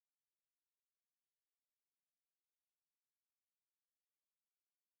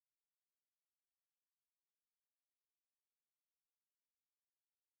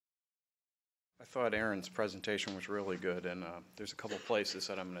I thought Aaron's presentation was really good, and there's a couple places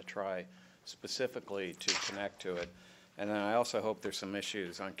that I'm going to try specifically to connect to it. And then I also hope there's some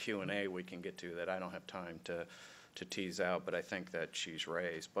issues on Q&A we can get to that I don't have time to tease out, but I think that she's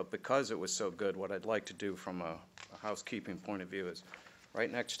raised. But because it was so good, what I'd like to do from a housekeeping point of view is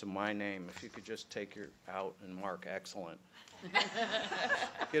right next to my name, if you could just take your out and mark excellent.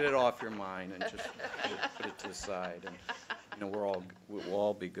 Get it off your mind and just put it to the side, and you know we'll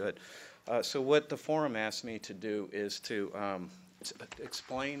all be good. So what the forum asked me to do is to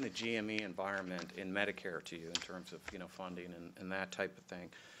explain the GME environment in Medicare to you in terms of funding and that type of thing.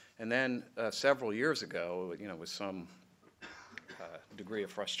 And then several years ago, with some degree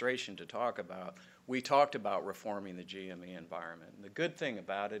of frustration to talk about, we talked about reforming the GME environment. And the good thing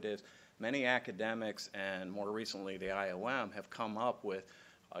about it is many academics and more recently the IOM have come up with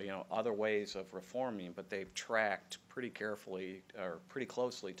other ways of reforming, but they've tracked pretty carefully or pretty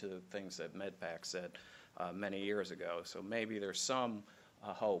closely to the things that MedPAC said many years ago. So maybe there's some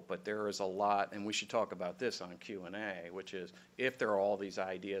hope, but there is a lot, and we should talk about this on Q&A, which is if there are all these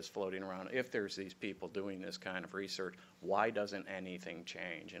ideas floating around, if there's these people doing this kind of research, why doesn't anything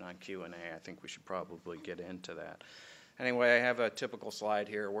change? And on Q&A, I think we should probably get into that. Anyway, I have a typical slide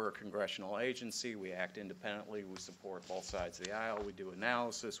here. We're a congressional agency. We act independently. We support both sides of the aisle. We do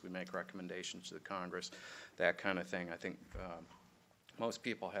analysis. We make recommendations to the Congress, that kind of thing. I think most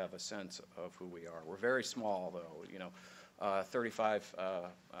people have a sense of who we are. We're very small, though, 35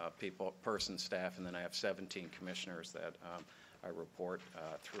 person staff, and then I have 17 commissioners that I report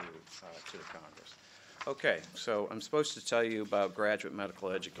through to the Congress. Okay, so I'm supposed to tell you about graduate medical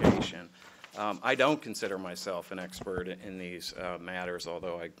education. I don't consider myself an expert in these matters,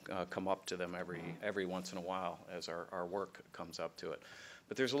 although I come up to them every once in a while as our work comes up to it.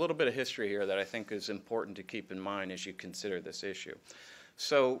 But there's a little bit of history here that I think is important to keep in mind as you consider this issue.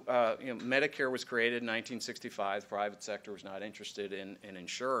 So Medicare was created in 1965. The private sector was not interested in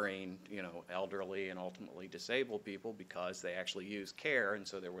insuring elderly and ultimately disabled people because they actually use care, and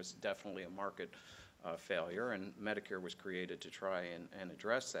so there was definitely a market failure, and Medicare was created to try and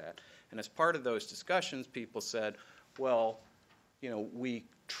address that. And as part of those discussions, people said, well, we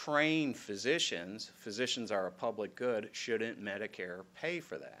train physicians. Physicians are a public good. Shouldn't Medicare pay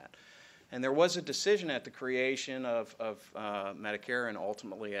for that? And there was a decision at the creation of Medicare, and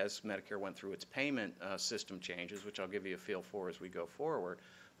ultimately as Medicare went through its payment system changes, which I'll give you a feel for as we go forward.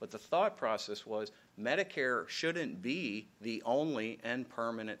 But the thought process was Medicare shouldn't be the only and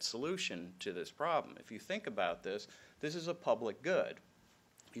permanent solution to this problem. If you think about this, this is a public good.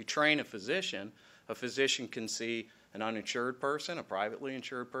 You train a physician can see an uninsured person, a privately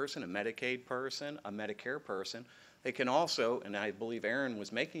insured person, a Medicaid person, a Medicare person. They can also, and I believe Aaron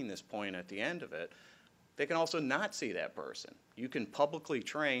was making this point at the end of it, they can also not see that person. You can publicly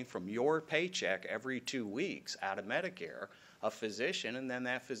train from your paycheck every 2 weeks out of Medicare a physician, and then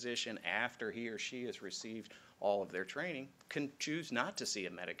that physician, after he or she has received all of their training, can choose not to see a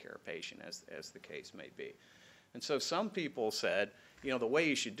Medicare patient, as the case may be. And so some people said, the way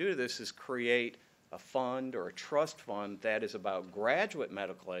you should do this is create a fund or a trust fund that is about graduate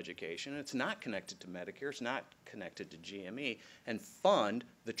medical education. It's not connected to Medicare. It's not connected to GME, and fund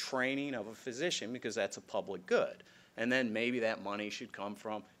the training of a physician because that's a public good. And then maybe that money should come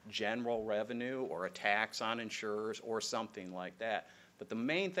from general revenue or a tax on insurers or something like that. But the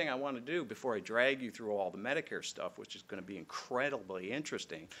main thing I want to do before I drag you through all the Medicare stuff, which is going to be incredibly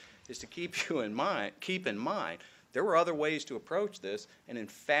interesting, is to keep in mind there were other ways to approach this, and in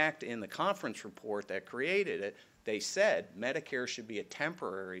fact, in the conference report that created it, they said Medicare should be a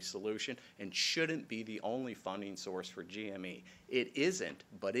temporary solution and shouldn't be the only funding source for GME. It isn't,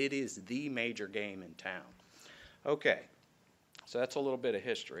 but it is the major game in town. Okay, so that's a little bit of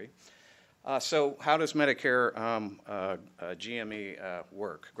history. So how does Medicare GME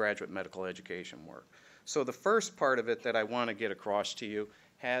work, graduate medical education work? So the first part of it that I want to get across to you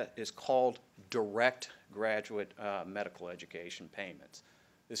is called direct graduate medical education payments.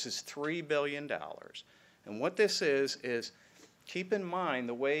 This is $3 billion. And what this is keep in mind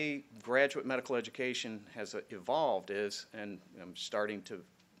the way graduate medical education has evolved is, and I'm starting to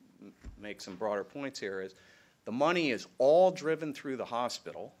make some broader points here, is the money is all driven through the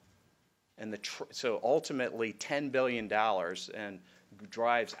hospital, and so ultimately $10 billion and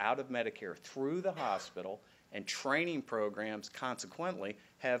drives out of Medicare through the hospital, and training programs consequently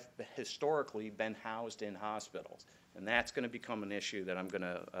have historically been housed in hospitals. And that's going to become an issue that I'm going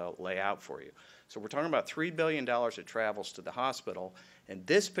to lay out for you. So we're talking about $3 billion that travels to the hospital, and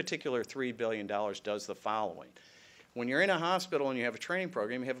this particular $3 billion does the following. When you're in a hospital and you have a training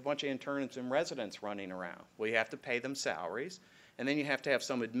program, you have a bunch of interns and residents running around. Well, you have to pay them salaries, And then you have to have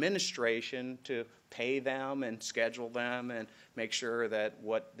some administration to pay them and schedule them and make sure that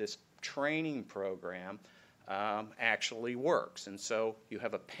what this training program actually works. And so you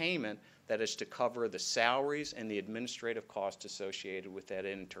have a payment that is to cover the salaries and the administrative costs associated with that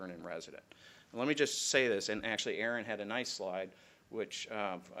intern and resident. And let me just say this, and actually Erin had a nice slide which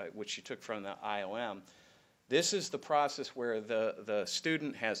she took from the IOM. This is the process where the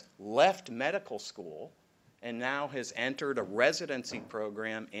student has left medical school and now has entered a residency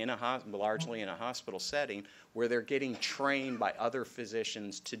program in largely in a hospital setting where they're getting trained by other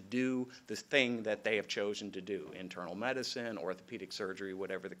physicians to do the thing that they have chosen to do, internal medicine, orthopedic surgery,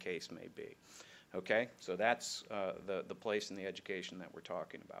 whatever the case may be. Okay, so that's the place in the education that we're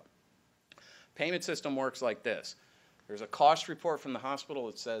talking about. Payment system works like this. There's a cost report from the hospital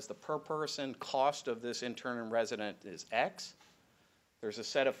that says the per person cost of this intern and resident is X. There's a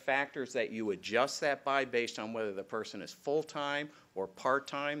set of factors that you adjust that by based on whether the person is full-time or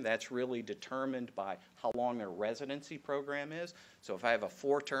part-time. That's really determined by how long their residency program is. So if I have a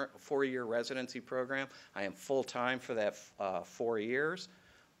four-year residency program, I am full-time for that 4 years.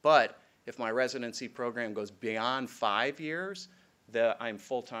 But if my residency program goes beyond 5 years, I'm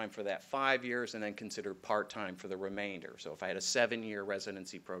full-time for that 5 years and then considered part-time for the remainder. So if I had a 7-year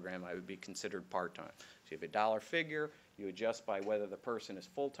residency program, I would be considered part-time. So you have a dollar figure, you adjust by whether the person is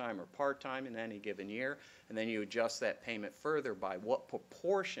full-time or part-time in any given year, and then you adjust that payment further by what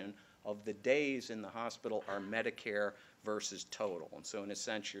proportion of the days in the hospital are Medicare versus total. And so in a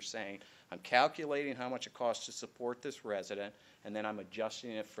sense you're saying, I'm calculating how much it costs to support this resident, and then I'm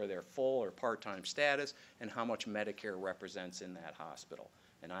adjusting it for their full or part-time status and how much Medicare represents in that hospital.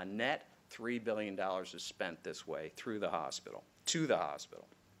 And on net, $3 billion is spent this way through the hospital, to the hospital.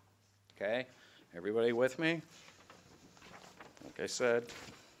 Okay? Everybody with me? Like I said,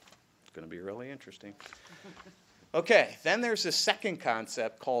 it's going to be really interesting. Okay, then there's a second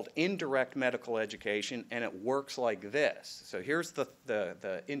concept called indirect medical education, and it works like this. So here's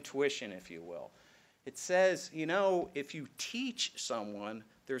the intuition, if you will. It says, you know, if you teach someone,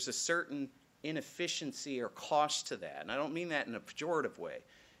 there's a certain inefficiency or cost to that. And I don't mean that in a pejorative way.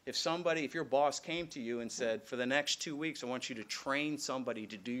 If your boss came to you and said, for the next 2 weeks, I want you to train somebody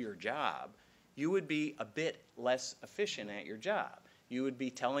to do your job, you would be a bit less efficient at your job. You would be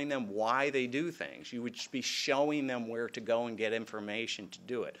telling them why they do things. You would be showing them where to go and get information to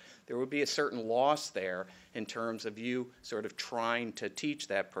do it. There would be a certain loss there in terms of you sort of trying to teach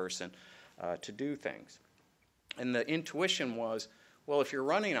that person to do things. And the intuition was, well, if you're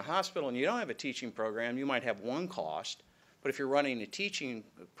running a hospital and you don't have a teaching program, you might have one cost. But if you're running a teaching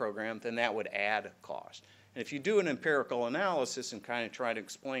program, then that would add cost. And if you do an empirical analysis and kind of try to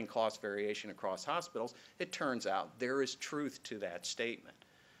explain cost variation across hospitals, it turns out there is truth to that statement.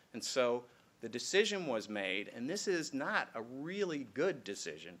 And so the decision was made, and this is not a really good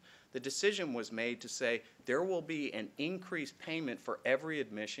decision. The decision was made to say there will be an increased payment for every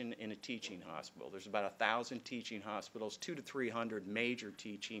admission in a teaching hospital. There's about 1,000 teaching hospitals, 200 to 300 major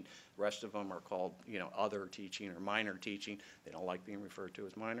teaching. The rest of them are called, you know, other teaching or minor teaching. They don't like being referred to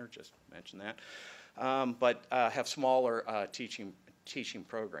as minor, just mention that. But have smaller teaching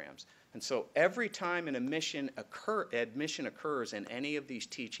programs. And so every time an admission occurs in any of these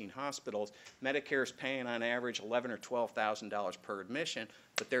teaching hospitals, Medicare is paying on average $11,000 or $12,000 per admission,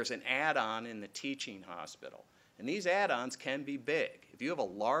 but there's an add-on in the teaching hospital. And these add-ons can be big. If you have a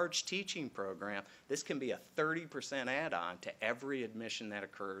large teaching program, this can be a 30% add-on to every admission that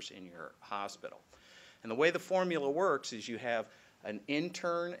occurs in your hospital. And the way the formula works is you have an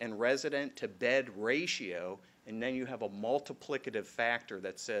intern and resident to bed ratio, and then you have a multiplicative factor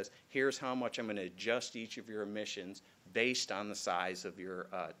that says, here's how much I'm going to adjust each of your admissions based on the size of your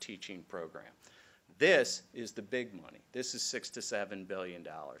teaching program. This is the big money. This is $6 to $7 billion.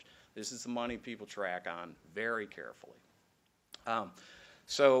 This is the money people track on very carefully.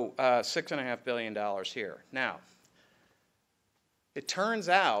 So $6.5 billion here. Now, it turns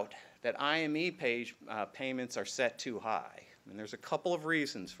out that IME payments are set too high. And there's a couple of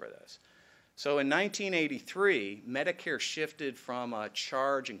reasons for this. So in 1983, Medicare shifted from a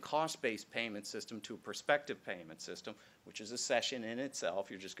charge and cost-based payment system to a prospective payment system, which is a session in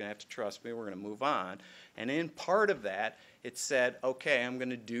itself. You're just going to have to trust me. We're going to move on. And in part of that, it said, okay, I'm going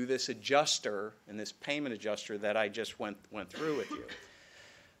to do this adjuster and this payment adjuster that I just went through with you.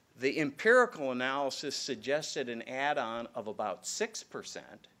 The empirical analysis suggested an add-on of about 6%.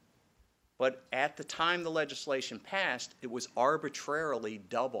 But at the time the legislation passed, it was arbitrarily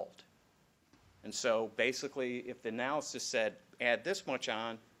doubled. And so basically, if the analysis said add this much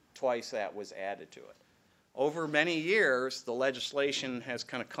on, twice that was added to it. Over many years, the legislation has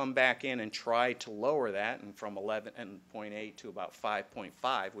kind of come back in and tried to lower that, and from 11.8 to about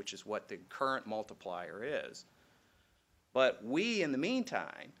 5.5, which is what the current multiplier is. But we, in the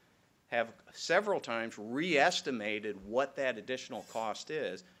meantime, have several times re-estimated what that additional cost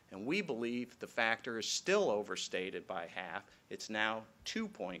is, and we believe the factor is still overstated by half. It's now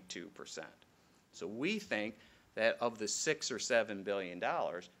 2.2%. So we think that of the $6 or $7 billion,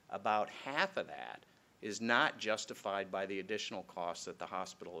 about half of that is not justified by the additional costs that the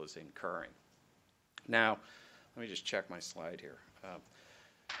hospital is incurring. Now, let me just check my slide here.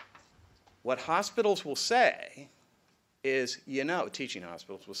 What hospitals will say is, teaching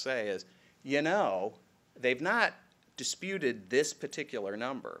hospitals will say is, they've not disputed this particular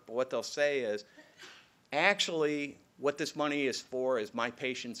number, but what they'll say is, actually, what this money is for is my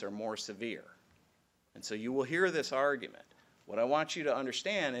patients are more severe. And so you will hear this argument. What I want you to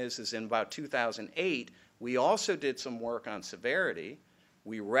understand is in about 2008, we also did some work on severity.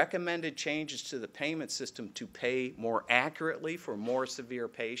 We recommended changes to the payment system to pay more accurately for more severe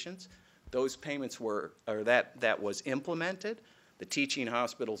patients. Those payments that was implemented. The teaching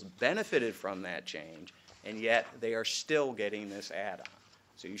hospitals benefited from that change, and yet they are still getting this add-on.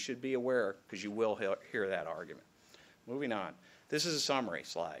 So you should be aware, because you will hear that argument. Moving on. This is a summary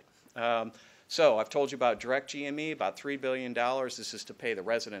slide. So I've told you about direct GME, about $3 billion. This is to pay the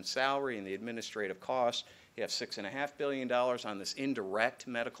resident's salary and the administrative costs. You have $6.5 billion on this indirect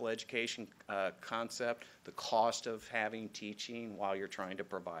medical education concept, the cost of having teaching while you're trying to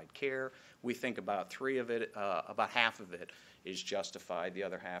provide care. We think about about half of it is justified. The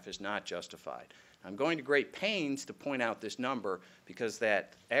other half is not justified. I'm going to great pains to point out this number because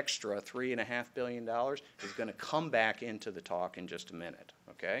that extra $3.5 billion is going to come back into the talk in just a minute,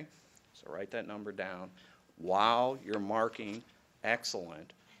 okay? So write that number down while you're marking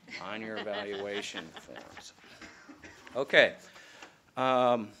excellent on your evaluation forms. Okay.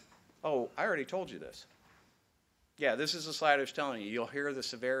 Oh, I already told you this. Yeah, this is the slide I was telling you. You'll hear the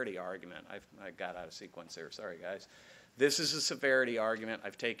severity argument. I got out of sequence there. Sorry, guys. This is a severity argument.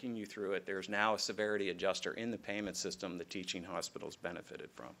 I've taken you through it. There's now a severity adjuster in the payment system the teaching hospitals benefited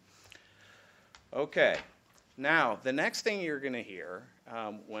from. Okay. Now, the next thing you're going to hear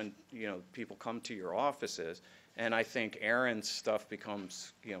when people come to your offices, and I think Aaron's stuff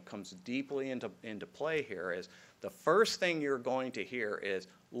comes deeply into play here, is the first thing you're going to hear is,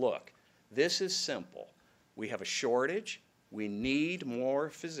 look, this is simple. We have a shortage. We need more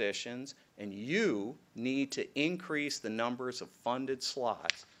physicians, and you need to increase the numbers of funded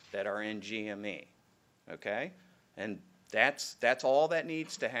slots that are in GME. Okay, and that's all that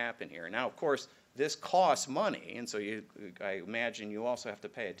needs to happen here. Now, of course, this costs money, and so I imagine you also have to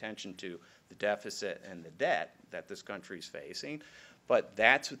pay attention to the deficit and the debt that this country is facing, but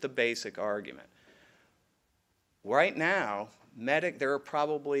that's the basic argument. Right now, there are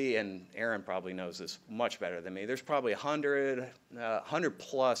probably, and Aaron probably knows this much better than me, there's probably 100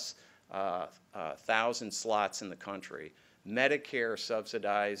 plus thousand slots in the country. Medicare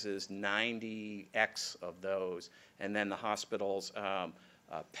subsidizes 90x of those, and then the hospitals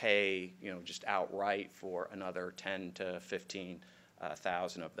pay, just outright for another 10 to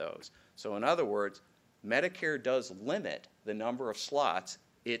 15,000 of those. So in other words, Medicare does limit the number of slots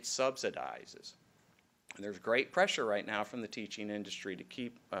it subsidizes. And there's great pressure right now from the teaching industry to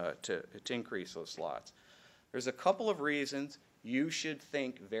keep to increase those slots. There's a couple of reasons you should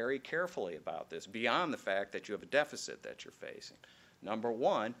think very carefully about this beyond the fact that you have a deficit that you're facing. Number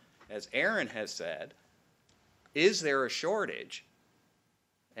one, as Aaron has said, is there a shortage?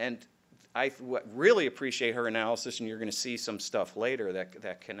 And I really appreciate her analysis, and you're going to see some stuff later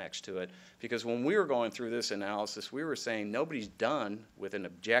that connects to it, because when we were going through this analysis, we were saying nobody's done, with an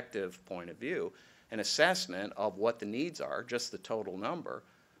objective point of view, an assessment of what the needs are, just the total number,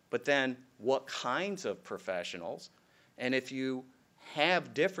 but then what kinds of professionals, and if you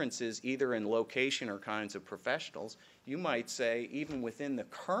have differences either in location or kinds of professionals, you might say even within the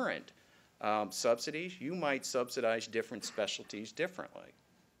current subsidies, you might subsidize different specialties differently.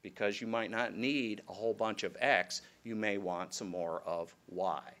 Because you might not need a whole bunch of X, you may want some more of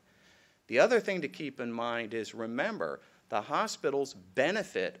Y. The other thing to keep in mind is, remember, the hospitals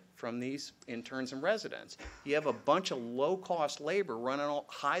benefit from these interns and residents. You have a bunch of low-cost labor running,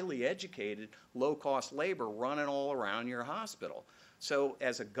 highly educated, low-cost labor running all around your hospital. So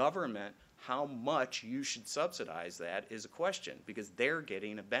as a government, how much you should subsidize that is a question, because they're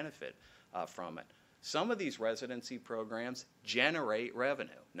getting a benefit from it. Some of these residency programs generate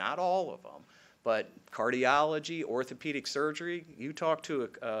revenue, not all of them, but cardiology, orthopedic surgery, you talk to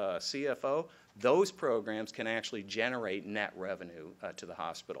a CFO, those programs can actually generate net revenue to the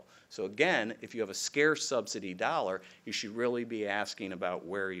hospital. So again, if you have a scarce subsidy dollar, you should really be asking about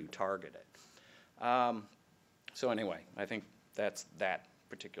where you target it. So anyway, I think that's that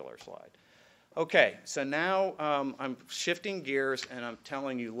particular slide. Okay, so now I'm shifting gears and I'm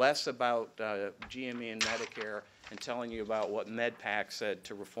telling you less about GME and Medicare and telling you about what MedPAC said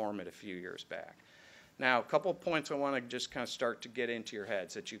to reform it a few years back. Now, a couple of points I want to just kind of start to get into your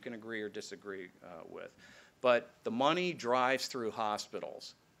heads that you can agree or disagree with. But the money drives through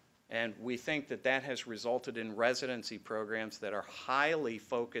hospitals, and we think that that has resulted in residency programs that are highly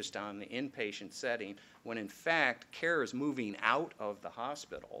focused on the inpatient setting, when in fact care is moving out of the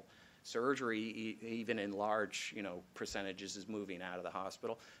hospital. Surgery, even in large, percentages, is moving out of the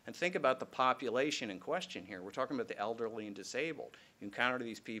hospital. And think about the population in question here. We're talking about the elderly and disabled. You encounter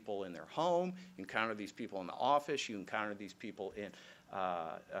these people in their home. You encounter these people in the office. You encounter these people in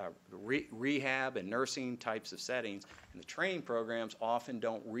rehab and nursing types of settings. And the training programs often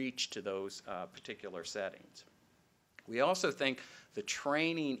don't reach to those particular settings. We also think the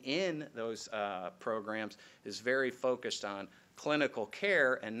training in those programs is very focused on clinical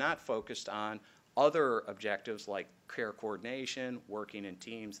care and not focused on other objectives like care coordination, working in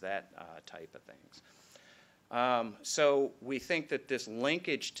teams, that type of things. So we think that this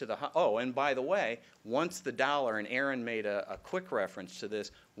linkage to the, and by the way, once the dollar, and Aaron made a quick reference to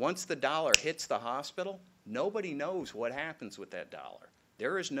this, once the dollar hits the hospital, nobody knows what happens with that dollar.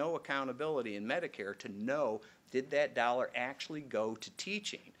 There is no accountability in Medicare to know, did that dollar actually go to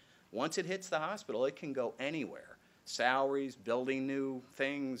teaching? Once it hits the hospital, it can go anywhere. Salaries, building new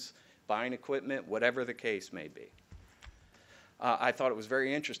things, buying equipment, whatever the case may be. I thought it was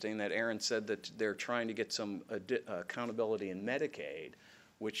very interesting that Aaron said that they're trying to get some accountability in Medicaid,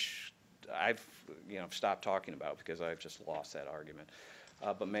 which I've stopped talking about because I've just lost that argument.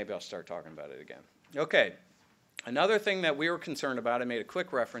 But maybe I'll start talking about it again. Okay, another thing that we were concerned about, I made a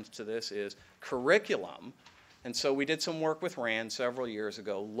quick reference to this, is curriculum. And so we did some work with RAND several years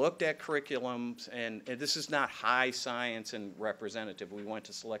ago, looked at curriculums, and this is not high science and representative. We went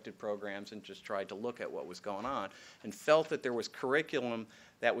to selected programs and just tried to look at what was going on and felt that there was curriculum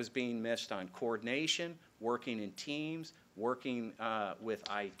that was being missed on coordination, working in teams, working with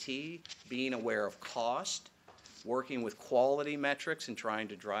IT, being aware of cost, working with quality metrics and trying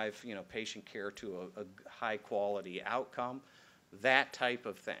to drive patient care to a high quality outcome, that type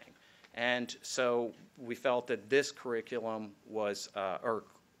of thing. And so we felt that this curriculum was,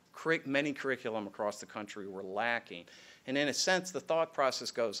 many curriculum across the country were lacking. And in a sense, the thought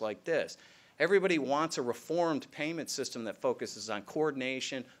process goes like this. Everybody wants a reformed payment system that focuses on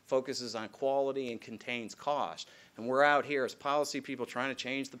coordination, focuses on quality, and contains cost. And we're out here as policy people trying to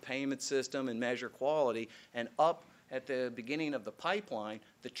change the payment system and measure quality, and up at the beginning of the pipeline,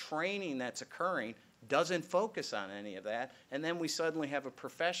 the training that's occurring doesn't focus on any of that, and then we suddenly have a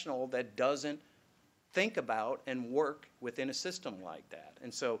professional that doesn't think about and work within a system like that.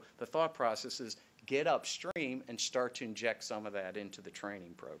 And so the thought process is get upstream and start to inject some of that into the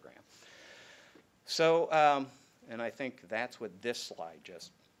training program. So, and I think that's what this slide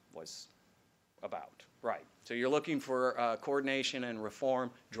just was about. Right. So you're looking for coordination and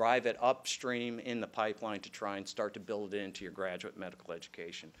reform, drive it upstream in the pipeline to try and start to build it into your graduate medical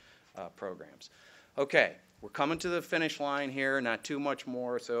education programs. Okay, we're coming to the finish line here, not too much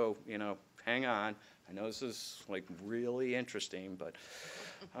more, so, hang on. I know this is, really interesting, but,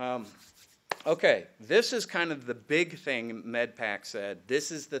 okay, this is kind of the big thing MedPAC said.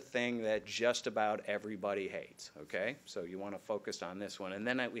 This is the thing that just about everybody hates, okay? So you want to focus on this one. And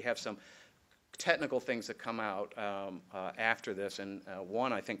then we have some technical things that come out after this, and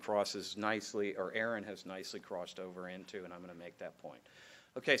one I think crosses nicely, or Aaron has nicely crossed over into, and I'm going to make that point.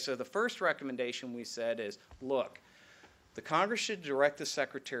 Okay, so the first recommendation we said is, look, the Congress should direct the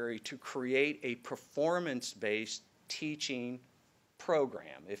Secretary to create a performance-based teaching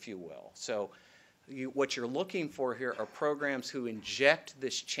program, if you will. So what you're looking for here are programs who inject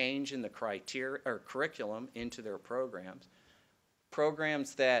this change in the criteria or curriculum into their programs,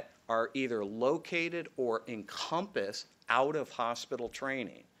 programs that are either located or encompass out-of-hospital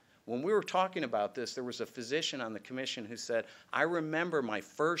training. When we were talking about this, there was a physician on the commission who said, I remember my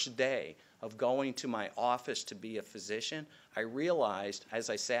first day of going to my office to be a physician. I realized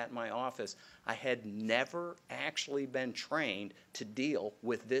as I sat in my office, I had never actually been trained to deal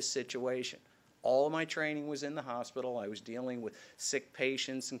with this situation. All of my training was in the hospital. I was dealing with sick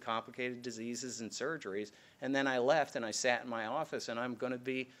patients and complicated diseases and surgeries. And then I left and I sat in my office, and I'm going to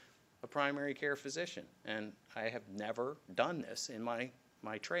be a primary care physician. And I have never done this in my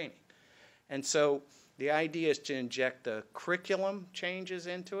training. And so the idea is to inject the curriculum changes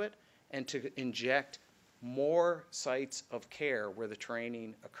into it and to inject more sites of care where the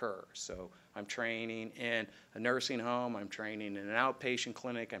training occurs. So I'm training in a nursing home, I'm training in an outpatient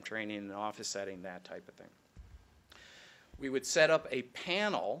clinic, I'm training in an office setting, that type of thing. We would set up a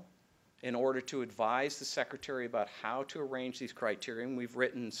panel in order to advise the secretary about how to arrange these criteria, and we've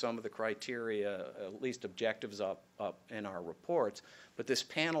written some of the criteria, at least objectives up in our reports, but this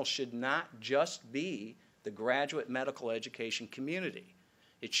panel should not just be the graduate medical education community.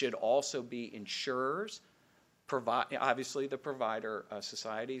 It should also be insurers, obviously the provider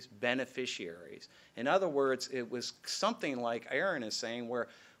societies, beneficiaries. In other words, it was something like Aaron is saying where,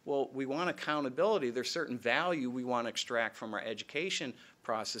 well, we want accountability. There's certain value we want to extract from our education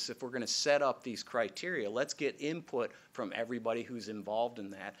process. If we're going to set up these criteria, let's get input from everybody who's involved in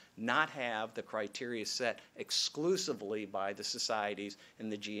that, not have the criteria set exclusively by the societies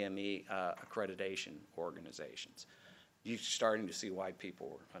and the GME accreditation organizations. You're starting to see why people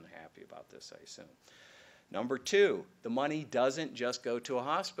were unhappy about this, I assume. Number two, the money doesn't just go to a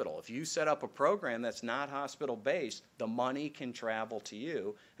hospital. If you set up a program that's not hospital-based, the money can travel to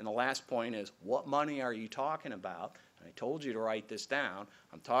you. And the last point is, what money are you talking about? And I told you to write this down.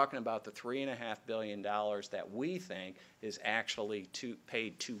 I'm talking about the $3.5 billion that we think is actually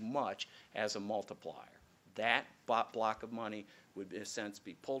paid too much as a multiplier. That block of money would, in a sense,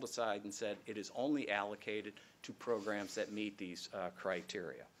 be pulled aside and said it is only allocated to programs that meet these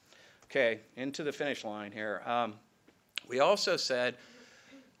criteria. Okay, into the finish line here. We also said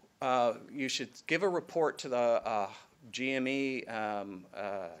you should give a report to the GME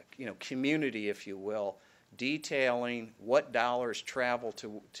community, if you will, detailing what dollars travel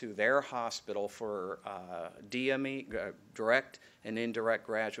to their hospital for DME, direct and indirect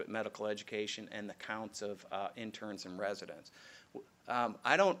graduate medical education, and the counts of interns and residents.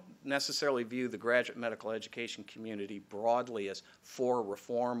 I don't necessarily view the graduate medical education community broadly as for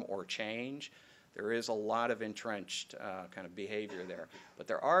reform or change. There is a lot of entrenched kind of behavior there. But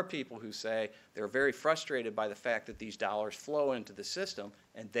there are people who say they're very frustrated by the fact that these dollars flow into the system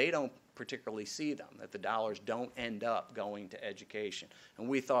and they don't particularly see them, that the dollars don't end up going to education. And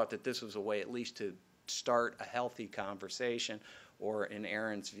we thought that this was a way at least to start a healthy conversation, or in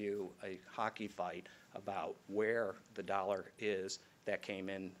Aaron's view, a hockey fight about where the dollar is that came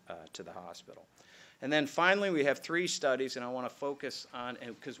in to the hospital. And then finally, we have 3 studies, and I want to focus on,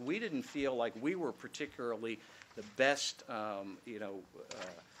 because we didn't feel like we were particularly the best,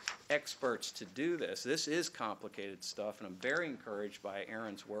 experts to do this. This is complicated stuff, and I'm very encouraged by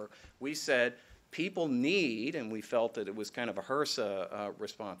Aaron's work. We said people need, and we felt that it was kind of a HRSA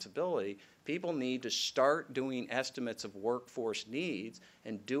responsibility, people need to start doing estimates of workforce needs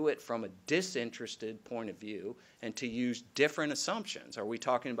and do it from a disinterested point of view and to use different assumptions. Are we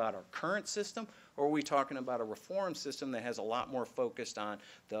talking about our current system, or are we talking about a reform system that has a lot more focused on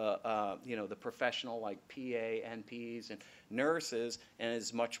the, the professional like PA, NPs, and nurses, and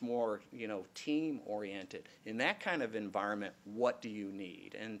is much more, team-oriented? In that kind of environment, what do you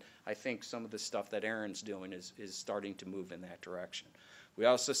need? And I think some of the stuff that Aaron's doing is starting to move in that direction. We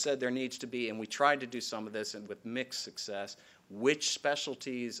also said there needs to be, and we tried to do some of this and with mixed success, which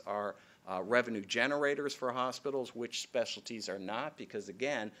specialties are revenue generators for hospitals, which specialties are not, because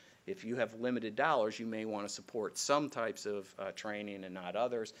again, if you have limited dollars, you may want to support some types of training and not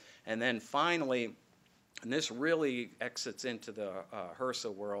others. And then finally, and this really exits into the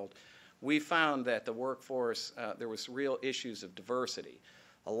HRSA world, we found that the workforce, there was real issues of diversity.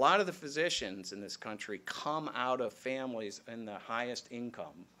 A lot of the physicians in this country come out of families in the highest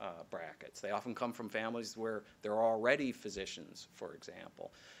income brackets. They often come from families where there are already physicians, for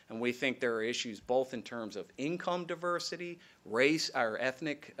example. And we think there are issues both in terms of income diversity, race or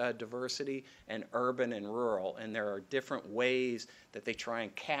ethnic diversity, and urban and rural. And there are different ways that they try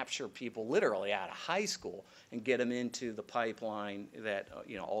and capture people literally out of high school and get them into the pipeline that,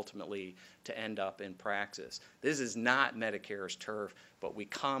 ultimately to end up in praxis. This is not Medicare's turf, but we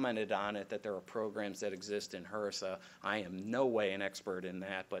commented on it that there are programs that exist in HRSA. I am no way an expert in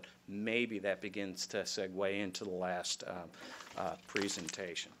that, but maybe that begins to segue into the last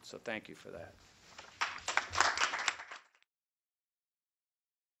presentation. So thank you for that.